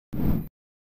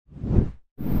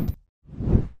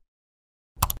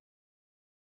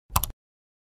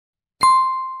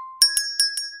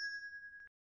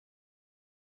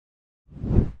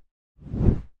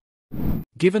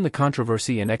Given the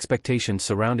controversy and expectations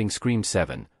surrounding Scream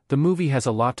 7, the movie has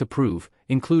a lot to prove,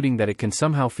 including that it can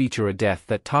somehow feature a death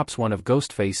that tops one of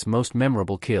Ghostface's most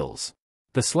memorable kills.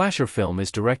 The slasher film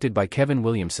is directed by Kevin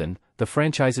Williamson, the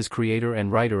franchise's creator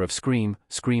and writer of Scream,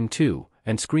 Scream 2,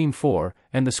 and Scream 4,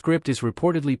 and the script is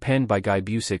reportedly penned by Guy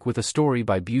Busick with a story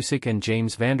by Busick and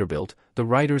James Vanderbilt, the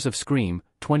writers of Scream,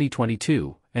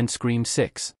 2022, and Scream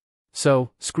 6.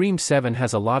 So, Scream 7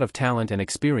 has a lot of talent and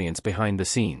experience behind the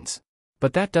scenes.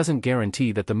 But that doesn't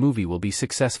guarantee that the movie will be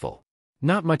successful.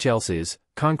 Not much else is,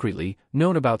 concretely,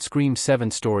 known about Scream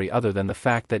 7's story other than the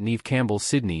fact that Neve Campbell's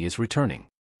Sidney is returning.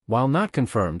 While not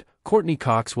confirmed, Courtney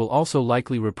Cox will also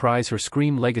likely reprise her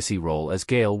Scream legacy role as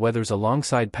Gale Weathers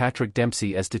alongside Patrick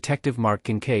Dempsey as Detective Mark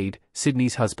Kincaid,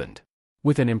 Sidney's husband.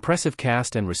 With an impressive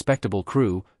cast and respectable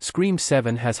crew, Scream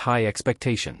 7 has high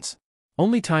expectations.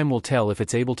 Only time will tell if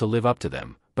it's able to live up to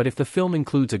them, but if the film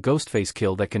includes a Ghostface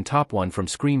kill that can top one from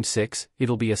Scream 6,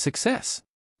 it'll be a success.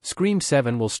 Scream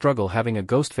 7 will struggle having a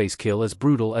Ghostface kill as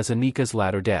brutal as Anika's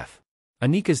latter death.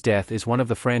 Anika's death is one of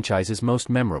the franchise's most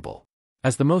memorable.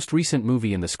 As the most recent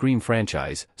movie in the Scream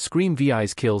franchise, Scream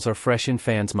VI's kills are fresh in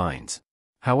fans' minds.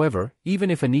 However, even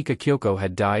if Anika Kyoko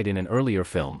had died in an earlier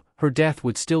film, her death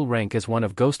would still rank as one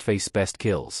of Ghostface's best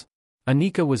kills.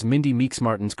 Anika was Mindy Meeks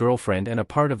Martin's girlfriend and a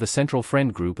part of the central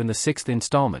friend group in the 6th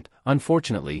installment.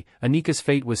 Unfortunately, Anika's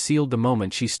fate was sealed the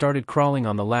moment she started crawling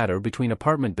on the ladder between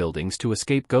apartment buildings to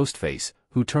escape Ghostface,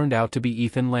 who turned out to be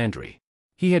Ethan Landry.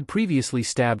 He had previously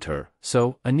stabbed her,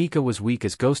 so Anika was weak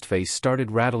as Ghostface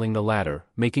started rattling the ladder,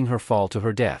 making her fall to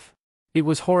her death. It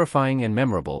was horrifying and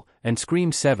memorable, and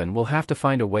Scream 7 will have to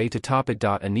find a way to top it.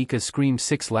 Anika's Scream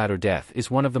 6 ladder death is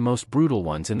one of the most brutal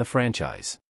ones in the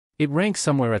franchise. It ranks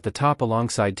somewhere at the top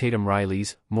alongside Tatum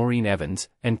Riley's, Maureen Evans,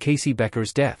 and Casey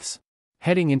Becker's deaths.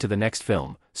 Heading into the next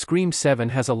film, Scream 7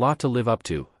 has a lot to live up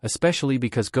to, especially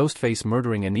because Ghostface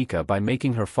murdering Anika by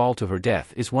making her fall to her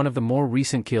death is one of the more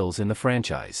recent kills in the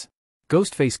franchise.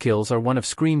 Ghostface kills are one of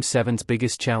Scream 7's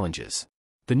biggest challenges.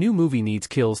 The new movie needs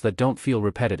kills that don't feel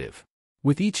repetitive.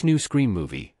 With each new Scream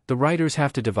movie, the writers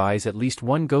have to devise at least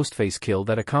one Ghostface kill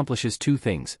that accomplishes two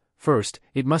things. First,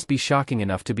 it must be shocking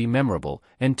enough to be memorable,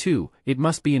 and two, it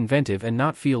must be inventive and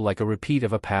not feel like a repeat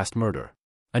of a past murder.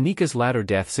 Anika's latter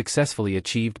death successfully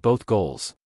achieved both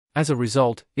goals. As a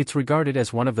result, it's regarded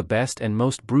as one of the best and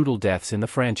most brutal deaths in the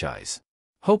franchise.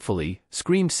 Hopefully,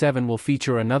 Scream 7 will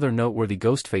feature another noteworthy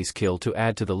Ghostface kill to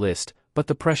add to the list, but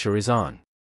the pressure is on.